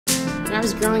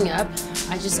was growing up,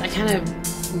 I kind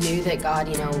of knew that God,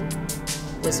 I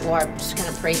just kind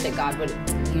of prayed that God would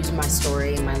use my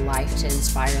story and my life to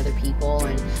inspire other people,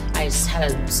 and I just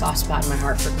had a soft spot in my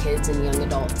heart for kids and young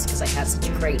adults because I had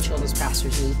such great children's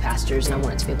pastors and youth pastors, and I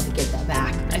wanted to be able to give that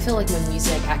back. I feel like my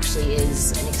music actually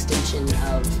is an extension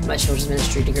of my children's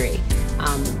ministry degree,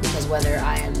 because whether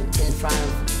I am in front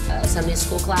of a Sunday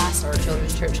school class or a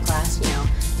children's church class,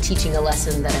 teaching a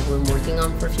lesson that I've been working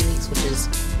on for a few weeks, which is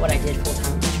what I did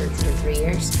full-time at the church for 3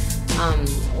 years,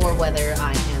 or whether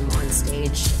I am on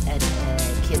stage at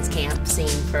a kids camp singing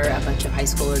for a bunch of high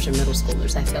schoolers or middle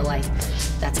schoolers. I feel like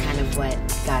that's kind of what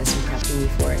God has been prepping me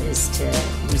for, is to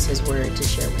use His Word to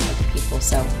share with other people.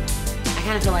 So I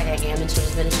kind of feel like I am in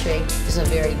children's ministry. It's a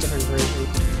very different version.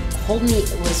 Hold Me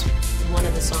was one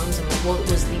of the songs, and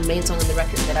it was the main song on the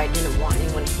record that I didn't want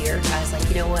anyone to hear. I was like,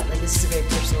 you know what, this is a very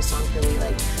personal song for me,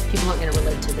 people aren't going to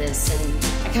relate to this, and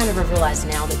I kind of have realized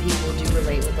now that people do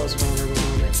relate with those vulnerable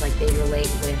moments, they relate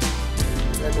with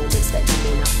the moments that you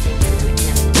may not think you're going to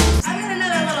connect. I got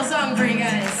another little song for you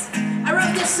guys. I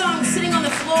wrote this song sitting on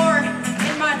the floor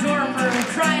in my dorm room,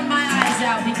 crying my eyes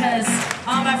out because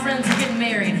all my friends are getting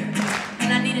married,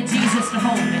 and I needed Jesus to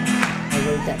hold me. I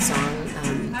wrote that song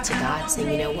to God,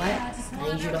 saying, you know what,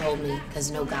 I need you to hold me,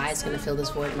 because no guy is going to fill this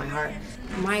void in my heart.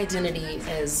 My identity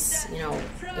is,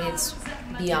 it's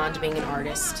beyond being an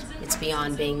artist. It's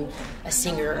beyond being a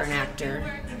singer or an actor.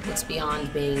 It's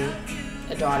beyond being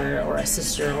a daughter or a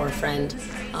sister or a friend.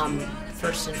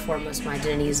 First and foremost, my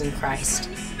identity is in Christ,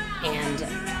 and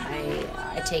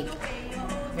I take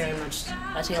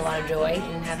a lot of joy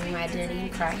in having my identity in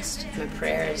Christ. My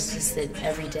prayer is just that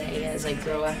every day as I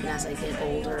grow up and as I get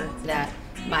older, that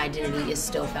my identity is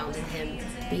still found in Him.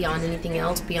 Beyond anything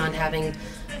else, beyond having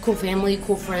cool family,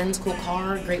 cool friends, cool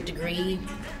car, great degree,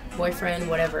 boyfriend,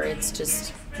 whatever, it's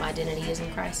just my identity is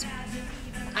in Christ.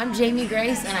 I'm Jamie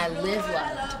Grace, and I live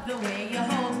loved. The way you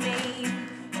hold me.